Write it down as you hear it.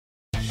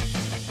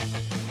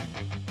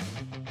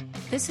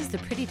This is the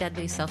Pretty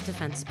Deadly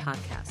Self-Defense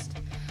Podcast.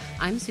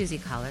 I'm Susie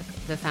Colick,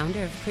 the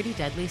founder of Pretty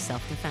Deadly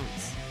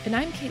Self-Defense. And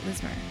I'm Kate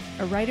Lismer,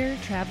 a writer,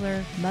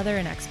 traveler, mother,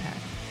 and expat.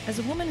 As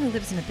a woman who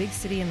lives in a big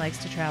city and likes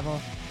to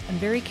travel, I'm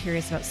very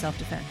curious about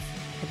self-defense.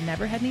 I've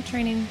never had any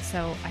training,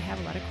 so I have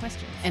a lot of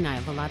questions. And I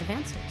have a lot of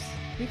answers.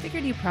 We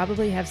figured you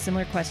probably have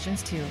similar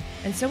questions too,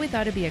 and so we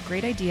thought it'd be a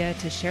great idea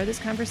to share this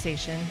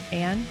conversation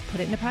and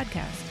put it in a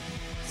podcast.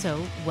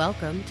 So,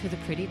 welcome to the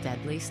Pretty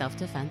Deadly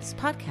Self-Defense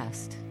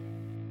Podcast.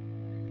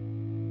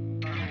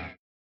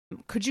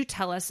 Could you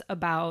tell us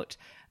about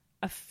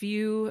a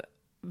few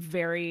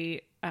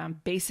very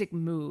basic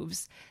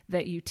moves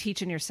that you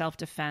teach in your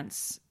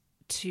self-defense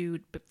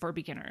for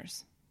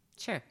beginners?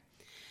 Sure.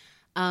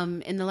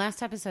 In the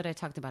last episode, I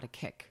talked about a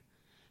kick.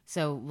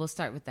 So we'll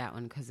start with that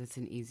one because it's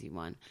an easy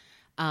one.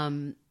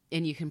 And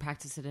you can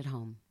practice it at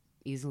home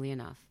easily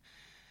enough.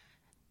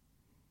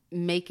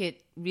 Make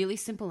it really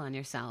simple on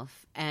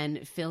yourself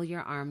and fill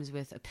your arms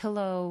with a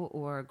pillow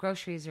or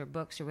groceries or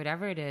books or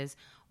whatever it is.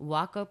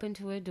 Walk open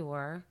to a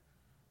door.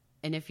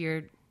 And if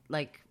you're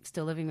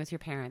still living with your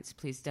parents,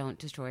 please don't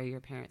destroy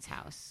your parents'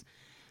 house.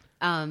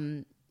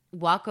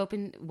 Walk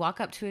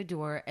up to a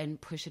door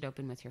and push it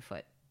open with your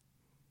foot.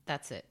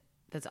 That's it.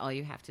 That's all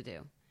you have to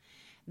do.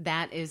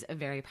 That is a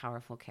very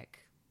powerful kick.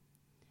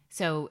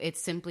 So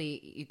it's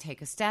simply you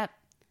take a step,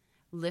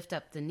 lift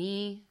up the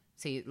knee.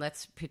 So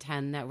let's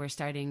pretend that we're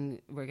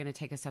going to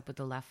take a step with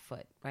the left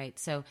foot, right?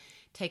 So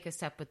take a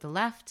step with the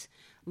left,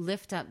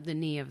 lift up the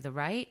knee of the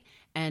right,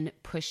 and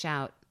push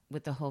out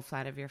with the whole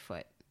flat of your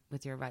foot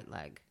with your right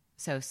leg.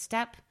 So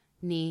step,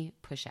 knee,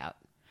 push out.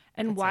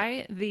 And That's why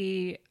it.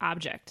 The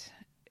object?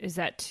 Is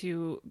that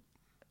to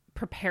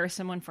prepare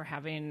someone for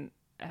having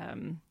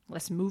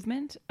less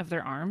movement of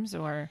their arms,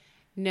 or?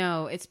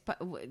 No, it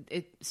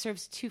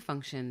serves two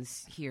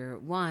functions here.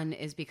 One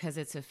is because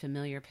it's a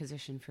familiar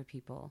position for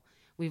people.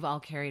 We've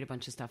all carried a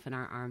bunch of stuff in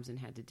our arms and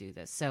had to do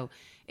this. So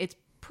it's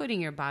putting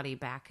your body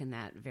back in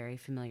that very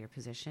familiar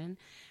position.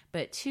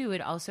 But two, it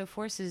also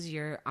forces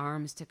your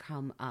arms to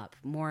come up,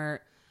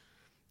 more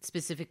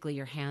specifically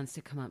your hands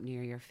to come up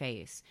near your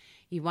face.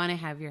 You want to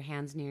have your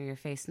hands near your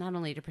face, not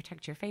only to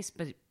protect your face,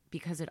 but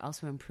because it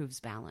also improves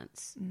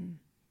balance. Mm.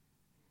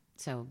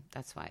 So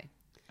that's why.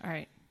 All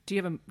right. Do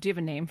you have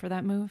a name for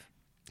that move?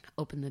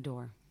 Open the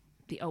door.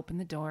 The open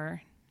the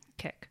door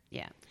kick.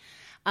 Yeah.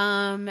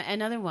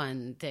 Another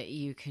one that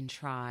you can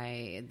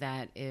try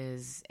that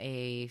is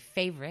a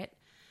favorite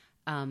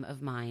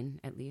of mine,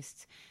 at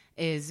least,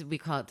 is we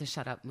call it the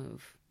shut up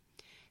move.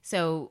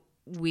 So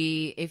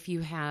if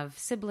you have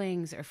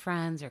siblings or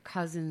friends or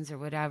cousins or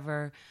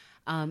whatever,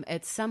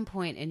 at some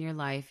point in your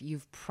life,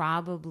 you've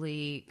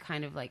probably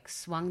kind of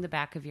swung the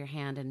back of your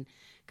hand and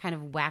kind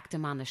of whacked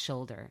them on the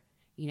shoulder.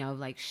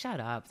 Shut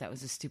up. That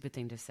was a stupid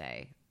thing to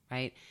say,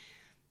 right?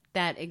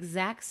 That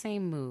exact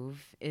same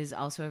move is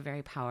also a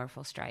very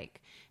powerful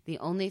strike. The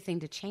only thing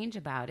to change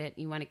about it,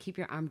 you want to keep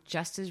your arm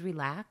just as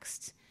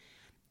relaxed.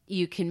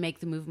 You can make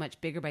the move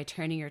much bigger by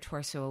turning your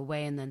torso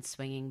away and then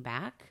swinging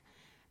back.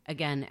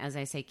 Again, as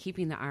I say,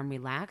 keeping the arm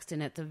relaxed.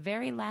 And at the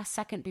very last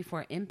second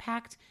before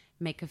impact,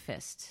 make a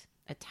fist,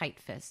 a tight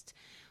fist.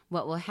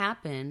 What will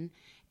happen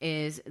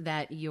is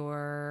that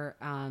your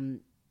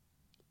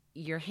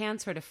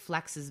hand sort of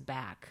flexes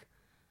back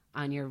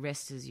on your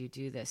wrist as you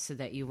do this so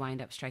that you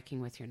wind up striking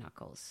with your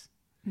knuckles.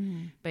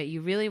 Mm. But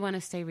you really want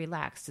to stay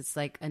relaxed. It's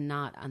like a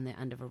knot on the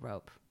end of a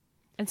rope.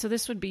 And so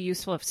this would be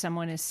useful if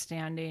someone is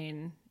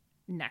standing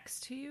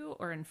next to you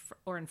or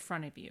in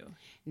front of you.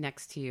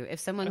 Next to you. If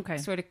someone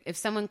if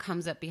someone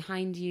comes up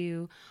behind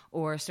you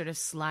or sort of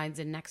slides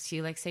in next to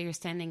you, like say you're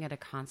standing at a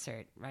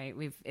concert, right?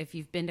 If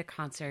you've been to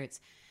concerts,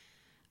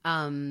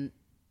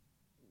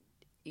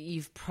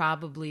 you've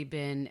probably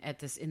been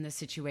in this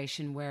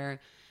situation where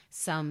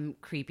some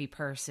creepy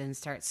person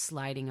starts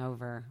sliding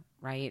over,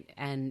 right?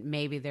 And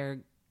maybe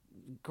they're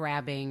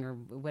grabbing or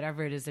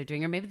whatever it is they're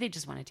doing, or maybe they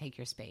just want to take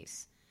your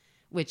space,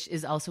 which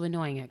is also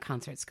annoying at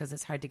concerts because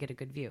it's hard to get a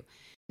good view.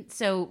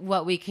 So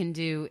what we can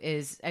do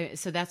is,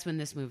 so that's when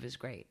this move is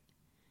great.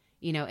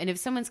 And if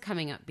someone's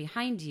coming up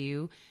behind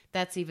you,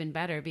 that's even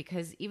better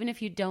because even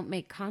if you don't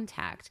make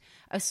contact,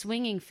 a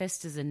swinging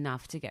fist is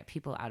enough to get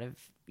people out of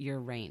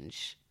your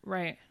range.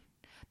 Right.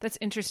 That's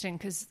interesting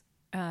because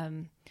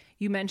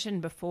you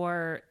mentioned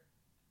before,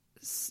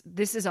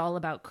 this is all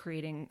about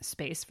creating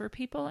space for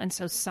people. And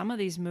so some of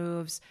these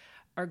moves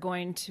are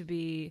going to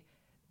be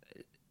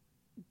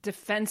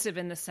defensive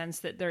in the sense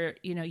that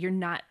you're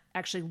not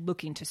actually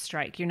looking to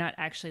strike. You're not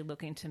actually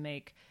looking to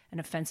make an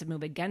offensive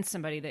move against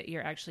somebody, that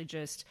you're actually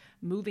just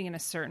moving in a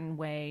certain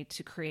way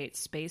to create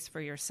space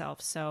for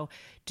yourself. So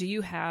do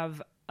you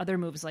have other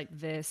moves like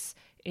this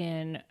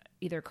in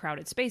either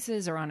crowded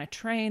spaces or on a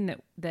train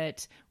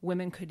that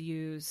women could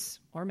use,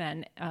 or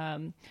men,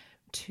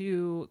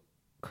 to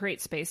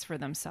create space for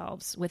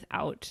themselves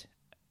without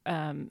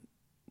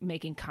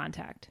making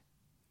contact?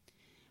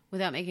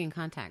 Without making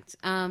contact.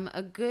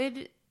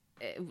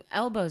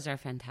 Elbows are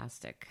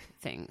fantastic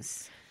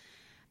things.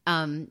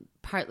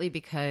 Partly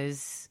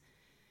because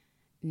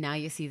Now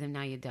you see them,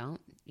 now you don't.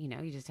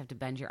 You just have to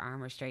bend your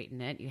arm or straighten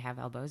it. You have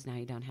elbows, now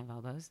you don't have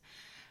elbows.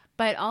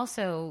 But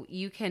also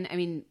you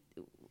can,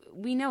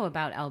 we know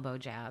about elbow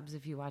jabs.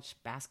 If you watch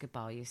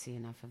basketball, you see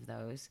enough of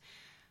those.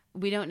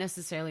 We don't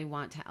necessarily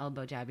want to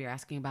elbow jab. You're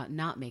asking about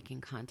not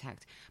making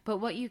contact. But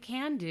what you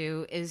can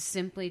do is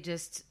simply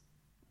just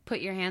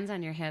put your hands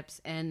on your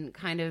hips and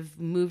kind of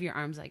move your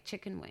arms like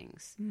chicken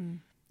wings.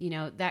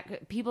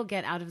 That people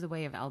get out of the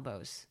way of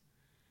elbows.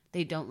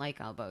 They don't like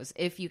elbows.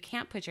 If you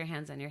can't put your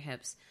hands on your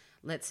hips,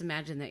 let's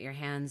imagine that your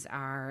hands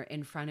are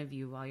in front of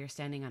you while you're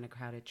standing on a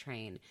crowded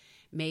train.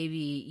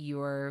 Maybe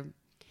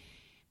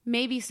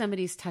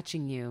somebody's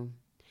touching you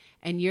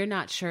and you're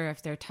not sure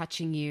if they're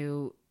touching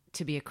you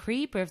to be a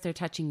creep or if they're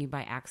touching you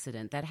by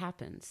accident. That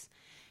happens.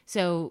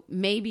 So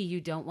maybe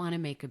you don't want to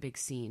make a big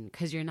scene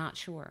because you're not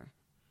sure,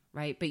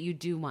 right? But you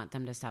do want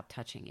them to stop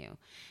touching you.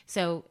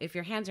 So if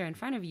your hands are in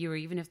front of you or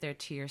even if they're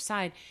to your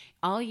side,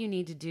 all you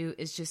need to do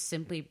is just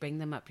simply bring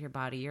them up your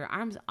body. Your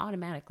arms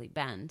automatically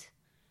bend,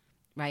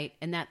 right?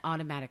 And that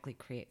automatically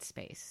creates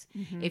space.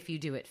 If you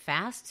do it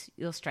fast,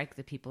 you'll strike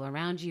the people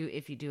around you.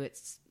 If you do it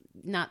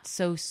not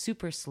so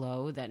super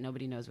slow that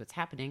nobody knows what's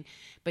happening,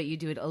 but you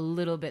do it a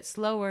little bit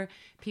slower,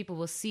 people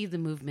will see the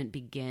movement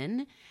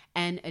begin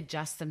and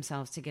adjust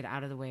themselves to get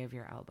out of the way of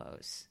your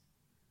elbows.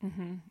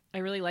 I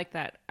really like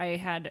that. I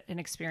had an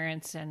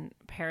experience in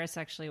Paris,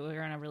 actually. We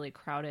were on a really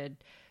crowded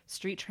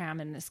street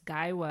tram, and this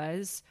guy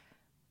was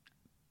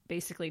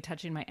basically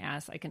touching my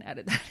ass. I can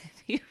edit that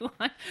if you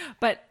want.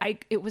 But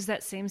it was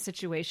that same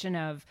situation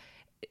of,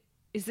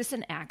 is this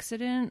an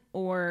accident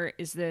or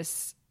is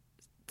this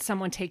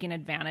someone taking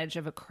advantage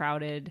of a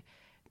crowded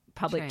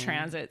public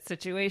transit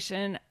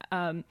situation?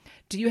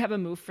 Do you have a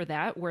move for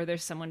that where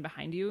there's someone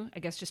behind you? I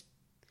guess just...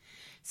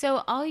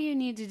 So all you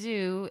need to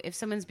do if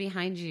someone's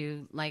behind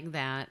you like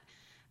that,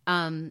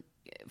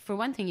 for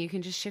one thing, you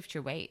can just shift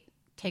your weight,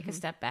 take a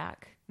step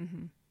back.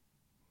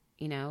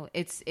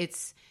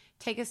 It's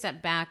take a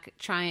step back,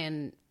 try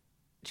and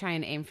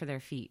aim for their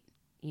feet.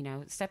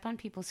 Step on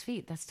people's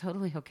feet. That's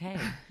totally okay.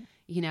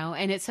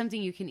 And it's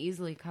something you can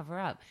easily cover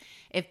up.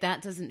 If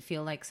that doesn't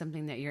feel like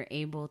something that you're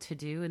able to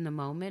do in the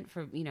moment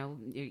for,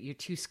 you're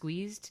too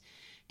squeezed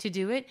to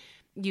do it,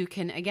 you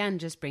can, again,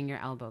 just bring your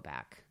elbow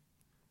back.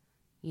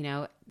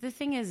 The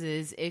thing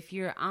is if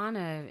you're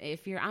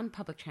on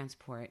public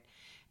transport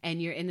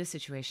and you're in the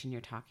situation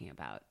you're talking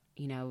about,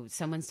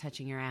 someone's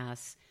touching your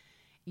ass,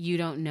 you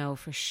don't know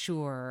for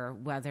sure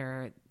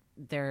whether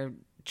they're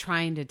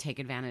trying to take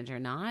advantage or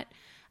not.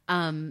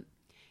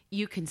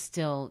 You can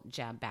still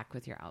jab back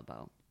with your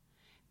elbow.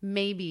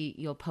 Maybe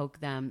you'll poke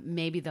them.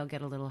 Maybe they'll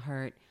get a little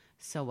hurt.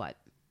 So what?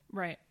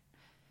 Right.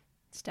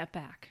 Step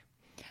back.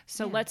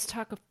 So let's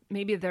talk.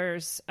 Maybe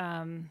there's,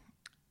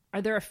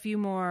 are there a few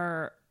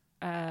more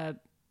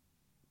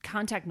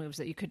contact moves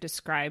that you could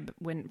describe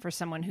for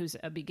someone who's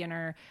a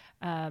beginner?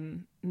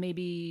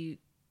 Maybe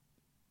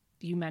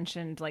you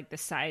mentioned like the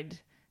side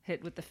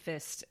hit with the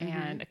fist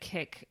and a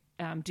kick.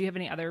 Do you have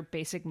any other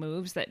basic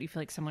moves that you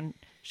feel like someone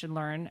should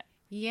learn?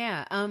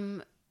 Yeah.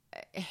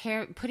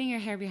 Putting your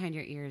hair behind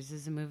your ears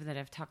is a move that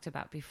I've talked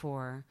about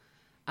before.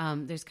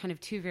 There's kind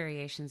of two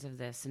variations of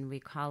this, and we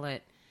call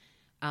it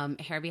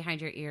hair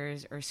behind your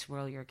ears or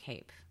swirl your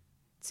cape.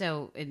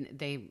 So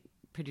they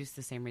produce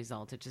the same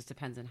result. It just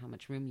depends on how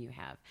much room you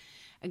have.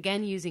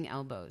 Again, using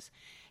elbows.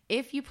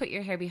 If you put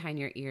your hair behind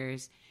your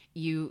ears,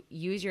 you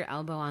use your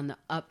elbow on the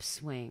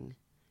upswing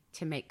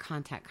to make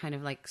contact, kind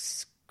of like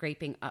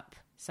scraping up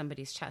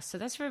somebody's chest. So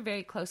that's for a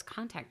very close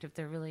contact if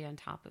they're really on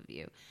top of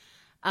you.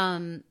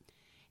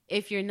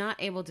 If you're not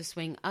able to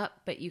swing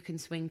up, but you can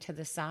swing to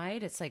the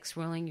side, it's like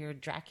swirling your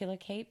Dracula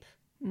cape,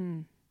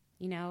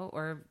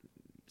 or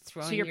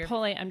throwing. So you're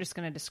pulling. I'm just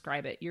going to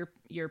describe it.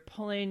 You're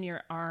pulling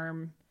your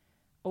arm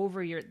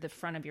over the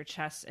front of your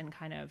chest and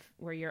kind of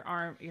where your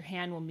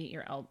hand will meet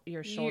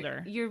your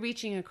shoulder. You're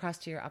reaching across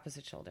to your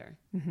opposite shoulder.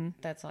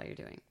 That's all you're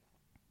doing.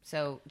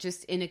 So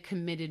just in a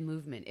committed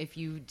movement. If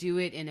you do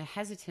it in a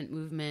hesitant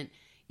movement,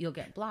 you'll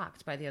get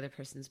blocked by the other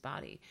person's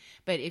body.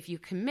 But if you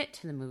commit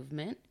to the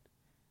movement,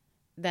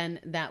 then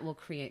that will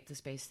create the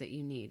space that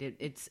you need.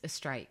 It's a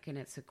strike, and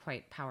it's a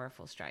quite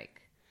powerful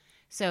strike.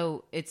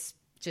 So it's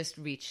just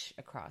reach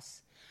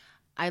across.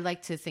 I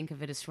like to think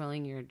of it as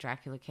swirling your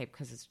Dracula cape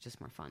because it's just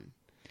more fun.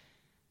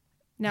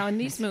 Now, in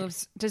these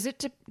moves, does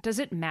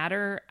it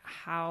matter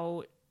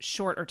how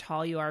short or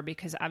tall you are?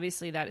 Because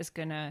obviously that is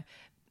going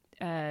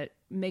to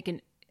make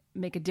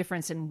a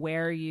difference in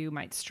where you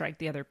might strike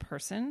the other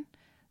person.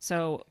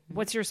 So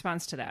what's your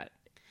response to that?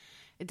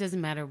 It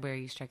doesn't matter where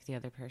you strike the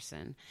other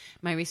person.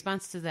 My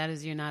response to that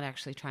is you're not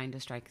actually trying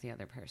to strike the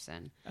other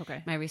person.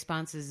 Okay. My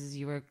response is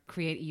you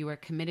are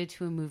committed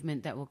to a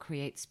movement that will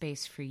create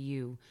space for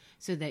you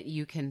so that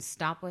you can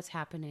stop what's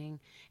happening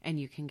and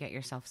you can get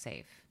yourself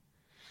safe.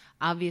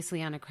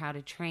 Obviously, on a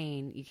crowded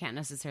train, you can't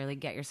necessarily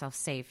get yourself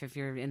safe if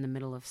you're in the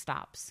middle of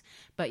stops,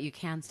 but you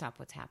can stop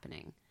what's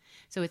happening.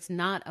 So it's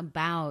not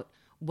about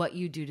what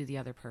you do to the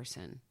other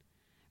person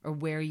or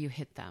where you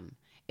hit them.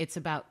 It's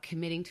about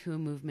committing to a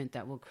movement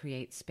that will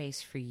create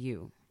space for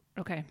you.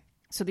 Okay.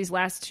 So these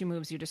last two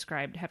moves you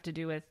described have to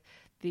do with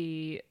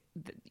the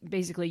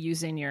basically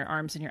using your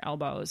arms and your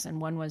elbows. And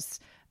one was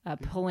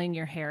pulling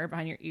your hair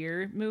behind your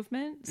ear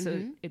movement.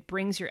 So it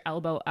brings your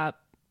elbow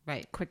up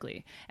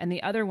quickly. And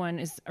the other one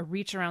is a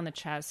reach around the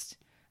chest,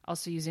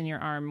 also using your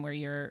arm where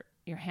your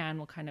hand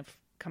will kind of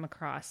come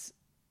across,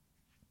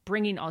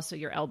 bringing also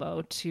your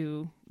elbow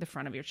to the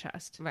front of your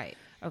chest. Right.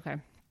 Okay.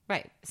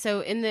 Right.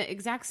 So in the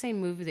exact same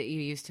move that you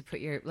used to put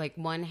your, like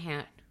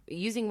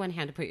using one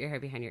hand to put your hair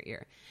behind your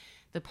ear,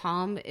 the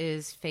palm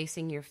is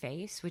facing your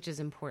face, which is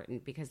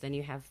important because then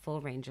you have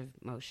full range of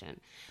motion.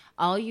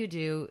 All you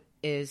do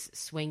is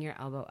swing your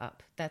elbow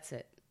up. That's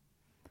it.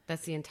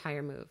 That's the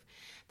entire move.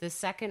 The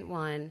second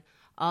one,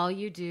 all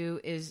you do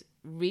is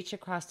reach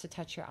across to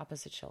touch your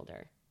opposite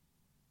shoulder.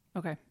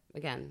 Okay.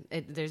 Again,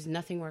 there's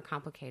nothing more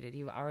complicated.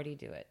 You already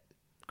do it.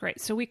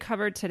 Great. So we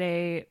covered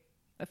today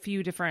a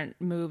few different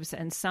moves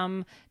and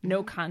some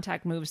no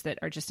contact moves that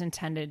are just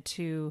intended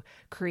to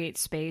create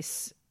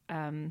space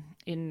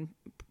in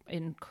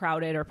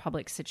crowded or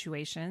public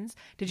situations.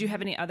 Did you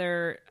have any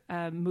other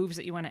moves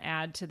that you want to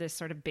add to this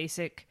sort of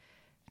basic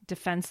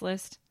defense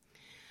list?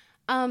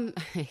 Yeah,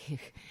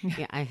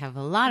 I have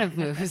a lot of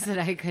moves that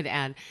I could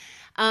add.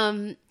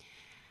 An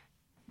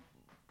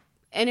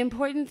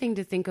important thing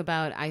to think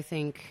about, I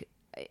think,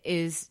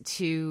 is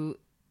to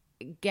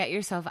get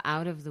yourself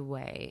out of the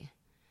way.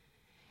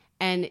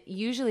 And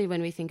usually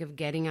when we think of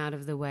getting out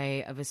of the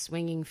way of a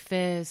swinging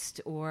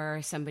fist or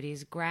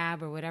somebody's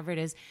grab or whatever it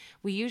is,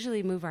 we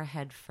usually move our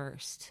head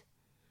first,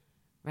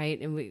 right?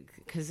 And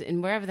because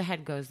wherever the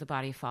head goes, the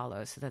body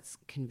follows, so that's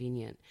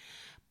convenient.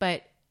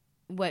 But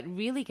what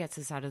really gets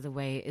us out of the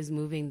way is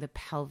moving the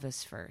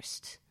pelvis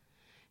first.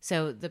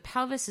 So the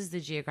pelvis is the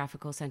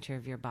geographical center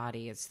of your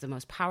body. It's the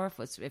most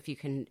powerful. If you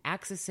can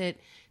access it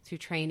through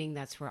training,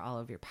 that's where all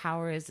of your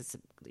power is. It's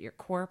your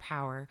core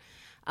power.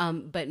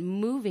 But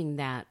moving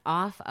that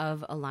off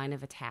of a line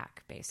of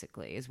attack,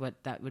 basically, is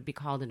what that would be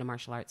called in a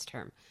martial arts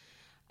term.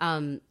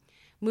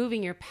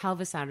 Moving your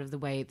pelvis out of the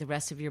way, the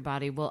rest of your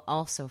body will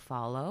also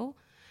follow.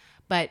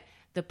 But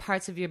the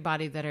parts of your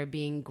body that are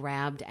being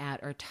grabbed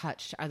at or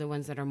touched are the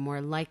ones that are more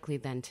likely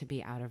then to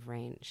be out of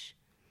range.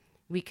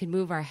 We can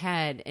move our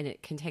head, and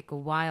it can take a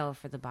while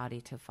for the body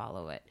to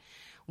follow it.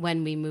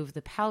 When we move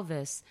the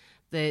pelvis,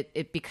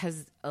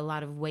 because a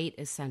lot of weight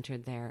is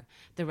centered there,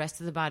 the rest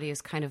of the body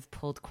is kind of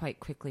pulled quite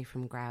quickly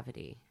from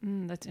gravity.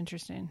 That's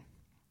interesting.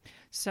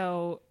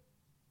 So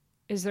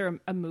is there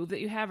a move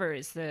that you have, or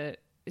is it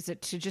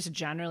to just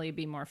generally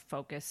be more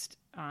focused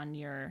on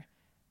your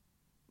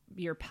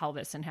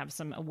pelvis and have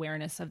some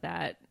awareness of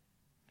that?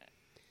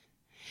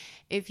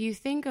 If you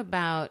think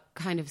about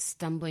kind of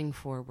stumbling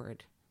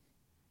forward,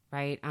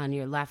 right, on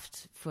your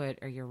left foot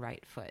or your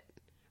right foot,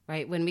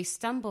 right? When we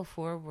stumble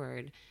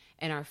forward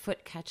and our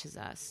foot catches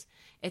us,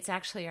 it's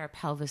actually our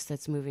pelvis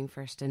that's moving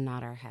first and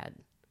not our head.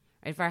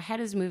 Right? If our head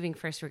is moving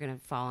first, we're going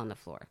to fall on the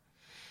floor.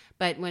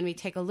 But when we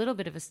take a little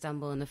bit of a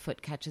stumble and the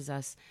foot catches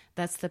us,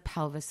 that's the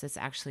pelvis that's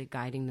actually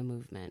guiding the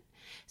movement.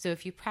 So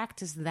if you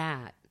practice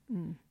that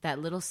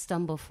little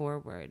stumble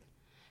forward,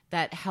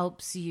 that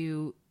helps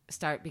you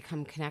start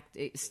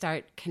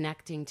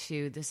connecting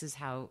to, this is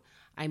how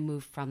I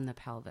move from the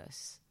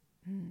pelvis.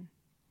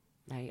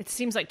 Right. It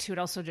seems like too, it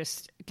also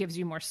just gives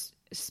you more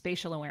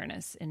spatial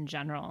awareness in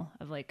general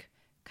of like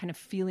kind of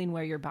feeling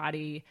where your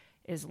body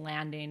is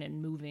landing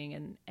and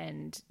moving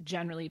and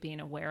generally being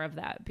aware of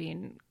that,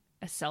 being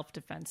a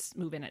self-defense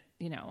move in it,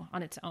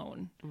 on its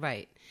own.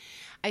 Right.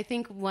 I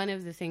think one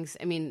of the things,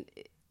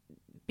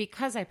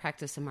 because I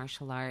practice a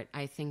martial art,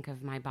 I think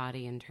of my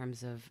body in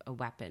terms of a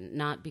weapon,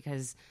 not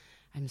because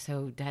I'm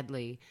so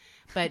deadly,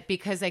 but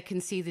because I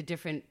can see the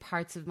different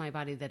parts of my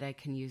body that I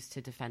can use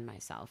to defend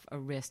myself: a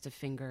wrist, a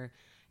finger,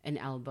 an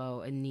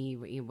elbow, a knee,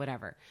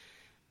 whatever.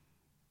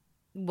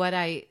 What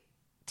I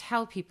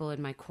tell people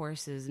in my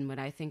courses and what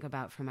I think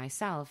about for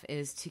myself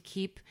is to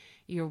keep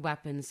your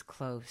weapons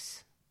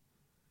close.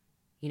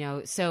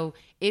 So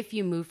if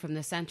you move from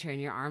the center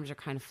and your arms are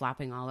kind of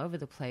flopping all over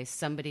the place,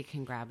 somebody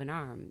can grab an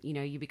arm.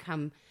 You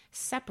become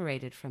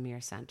separated from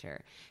your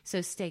center.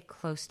 So stay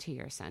close to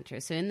your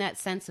center. So in that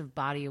sense of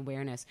body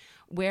awareness,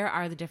 where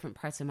are the different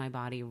parts of my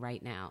body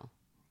right now?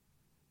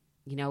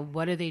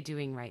 What are they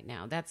doing right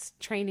now? That's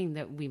training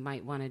that we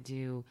might want to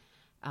do,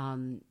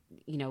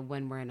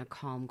 when we're in a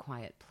calm,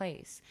 quiet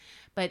place.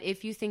 But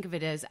if you think of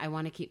it as, I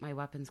want to keep my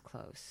weapons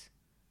close,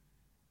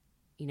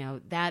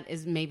 that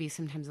is maybe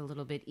sometimes a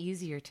little bit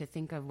easier to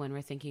think of when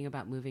we're thinking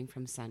about moving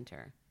from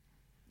center.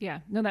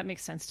 Yeah, no, that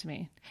makes sense to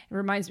me. It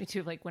reminds me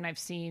too of like when I've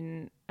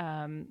seen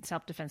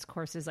self-defense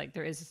courses, like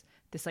there is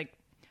this like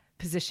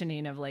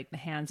positioning of like the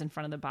hands in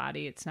front of the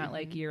body. It's not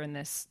like you're in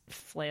this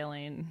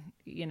flailing,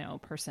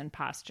 person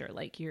posture.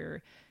 Like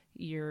your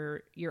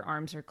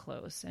arms are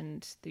close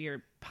and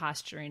your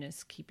posturing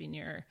is keeping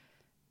your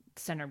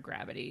center of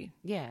gravity.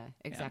 Yeah,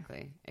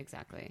 exactly. Yeah.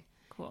 Exactly.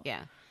 Cool.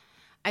 Yeah.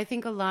 I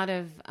think a lot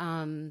of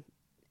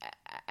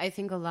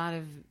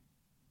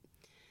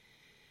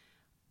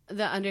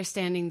the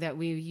understanding that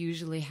we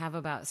usually have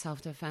about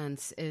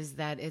self-defense is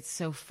that it's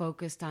so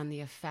focused on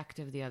the effect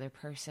of the other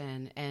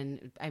person.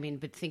 And I mean,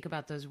 but think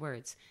about those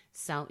words.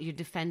 You're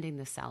defending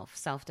the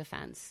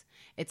self-defense.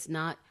 It's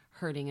not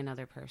hurting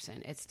another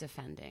person. It's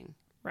defending.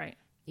 Right.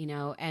 You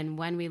know, and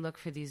when we look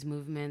for these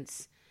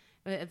movements,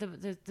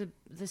 the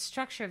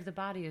structure of the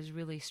body is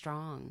really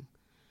strong.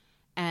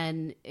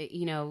 And,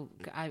 you know,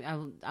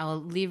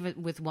 I'll leave it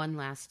with one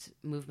last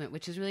movement,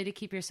 which is really to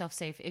keep yourself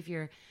safe. If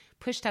you're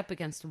pushed up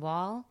against a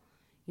wall,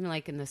 you know,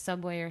 like in the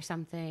subway or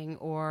something,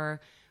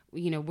 or,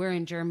 you know, we're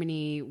in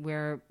Germany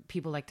where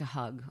people like to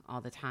hug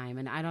all the time,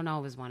 and I don't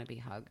always want to be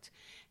hugged.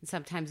 And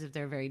sometimes if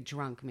they're very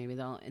drunk, maybe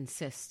they'll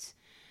insist.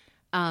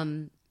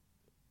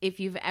 If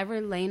you've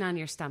ever lain on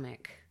your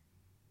stomach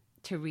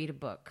to read a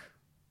book,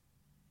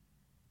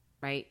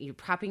 right? You're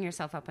propping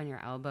yourself up on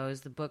your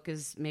elbows. The book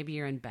is, maybe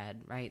you're in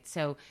bed, right?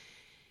 So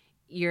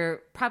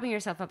you're propping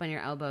yourself up on your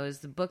elbows.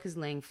 The book is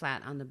laying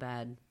flat on the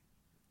bed.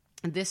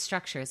 And this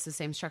structure, it's the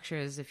same structure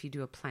as if you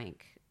do a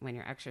plank when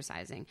you're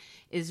exercising,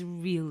 is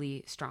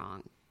really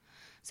strong.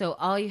 So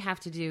all you have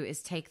to do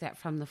is take that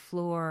from the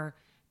floor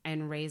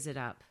and raise it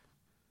up.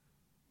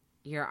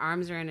 Your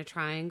arms are in a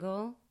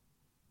triangle,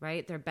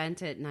 right? They're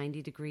bent at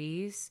 90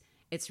 degrees.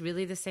 It's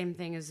really the same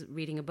thing as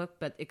reading a book,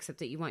 but except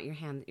that you want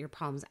your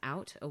palms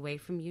out, away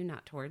from you,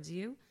 not towards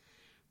you,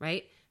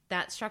 right?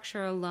 That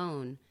structure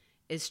alone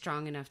is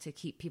strong enough to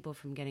keep people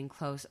from getting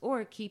close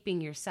or keeping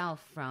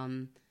yourself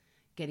from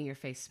getting your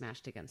face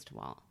smashed against a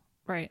wall.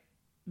 Right.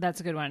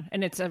 That's a good one.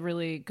 And it's a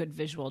really good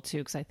visual, too,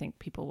 because I think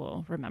people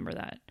will remember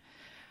that.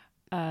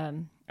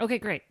 Okay,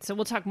 great. So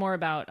we'll talk more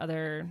about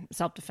other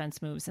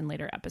self-defense moves in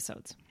later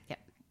episodes. Yep.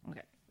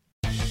 Okay.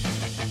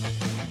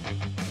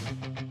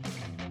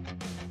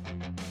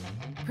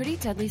 Pretty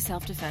Deadly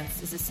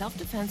Self-Defense is a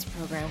self-defense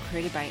program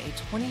created by a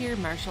 20-year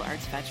martial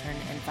arts veteran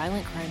and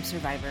violent crime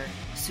survivor,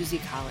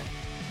 Susie Collin,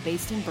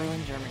 based in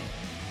Berlin, Germany.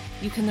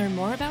 You can learn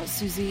more about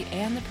Susie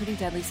and the Pretty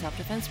Deadly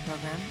Self-Defense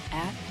program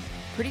at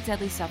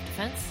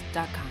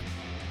prettydeadlyselfdefense.com.